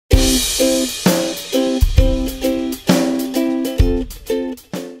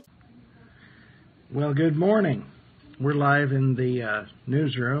Well, good morning. We're live in the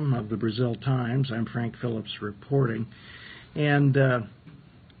newsroom of the Brazil Times. I'm Frank Phillips reporting. And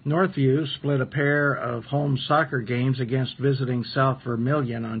Northview split a pair of home soccer games against visiting South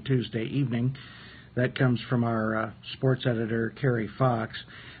Vermilion on Tuesday evening. That comes from our sports editor, Kerry Fox.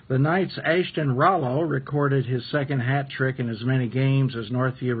 The Knights' Ashton Rollo recorded his second hat trick in as many games as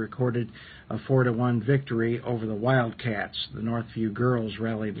Northview recorded a 4-1 victory over the Wildcats. The Northview girls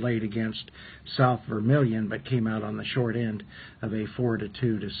rallied late against South Vermilion, but came out on the short end of a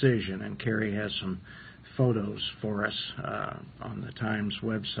 4-2 decision. And Kerry has some photos for us on the Times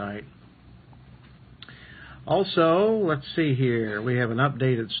website. Also, let's see here. We have an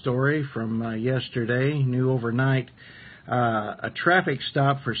updated story from yesterday, new overnight. A traffic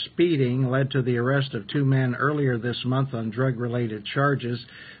stop for speeding led to the arrest of two men earlier this month on drug-related charges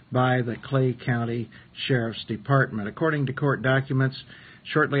by the Clay County Sheriff's Department. According to court documents,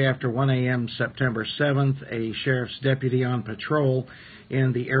 shortly after 1 a.m. September 7th, a sheriff's deputy on patrol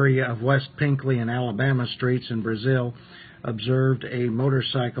in the area of West Pinkley and Alabama Streets in Brazil observed a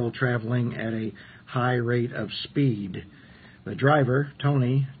motorcycle traveling at a high rate of speed. The driver,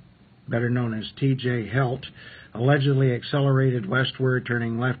 Tony, better known as T.J. Helt, allegedly accelerated westward,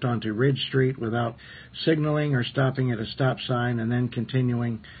 turning left onto Ridge Street without signaling or stopping at a stop sign, and then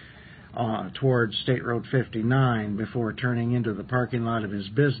continuing towards State Road 59 before turning into the parking lot of his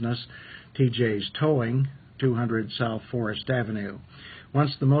business, TJ's Towing, 200 South Forest Avenue.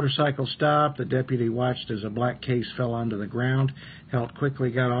 Once the motorcycle stopped, the deputy watched as a black case fell onto the ground. Helt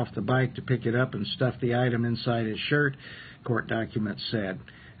quickly got off the bike to pick it up and stuff the item inside his shirt, court documents said.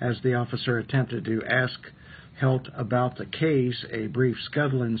 As the officer attempted to ask Helt about the case, a brief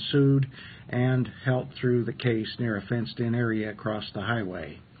scuttle ensued, and Helt threw the case near a fenced-in area across the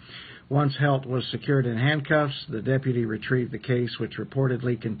highway. Once Helt was secured in handcuffs, the deputy retrieved the case, which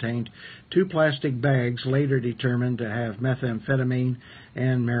reportedly contained two plastic bags later determined to have methamphetamine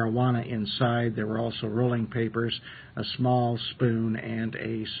and marijuana inside. There were also rolling papers, a small spoon, and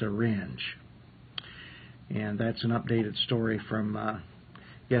a syringe. And that's an updated story from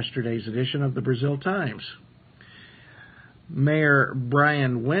yesterday's edition of the Brazil Times. Mayor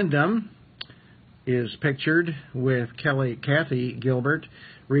Brian Wyndham is pictured with Kathy Gilbert,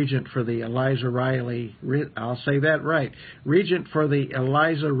 regent for the Eliza Risley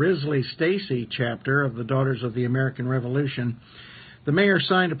Stacy chapter of the Daughters of the American Revolution. The mayor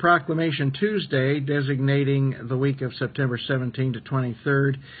signed a proclamation Tuesday designating the week of September 17 to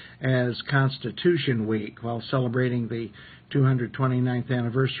 23rd as Constitution Week, while celebrating the 229th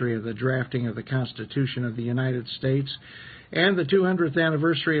anniversary of the drafting of the Constitution of the United States and the 200th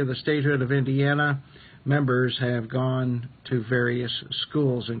anniversary of the statehood of Indiana. Members have gone to various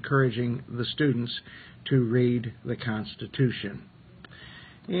schools encouraging the students to read the Constitution.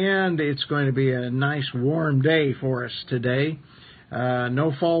 And it's going to be a nice warm day for us today.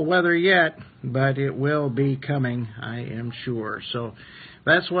 No fall weather yet, but it will be coming, I am sure. So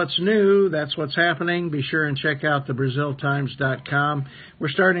that's what's new. That's what's happening. Be sure and check out thebraziltimes.com. We're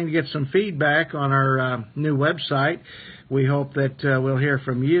starting to get some feedback on our new website. We hope that we'll hear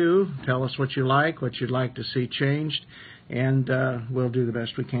from you. Tell us what you like, what you'd like to see changed, and we'll do the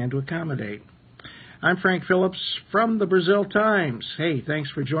best we can to accommodate. I'm Frank Phillips from the Brazil Times. Hey, thanks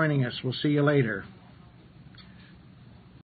for joining us. We'll see you later.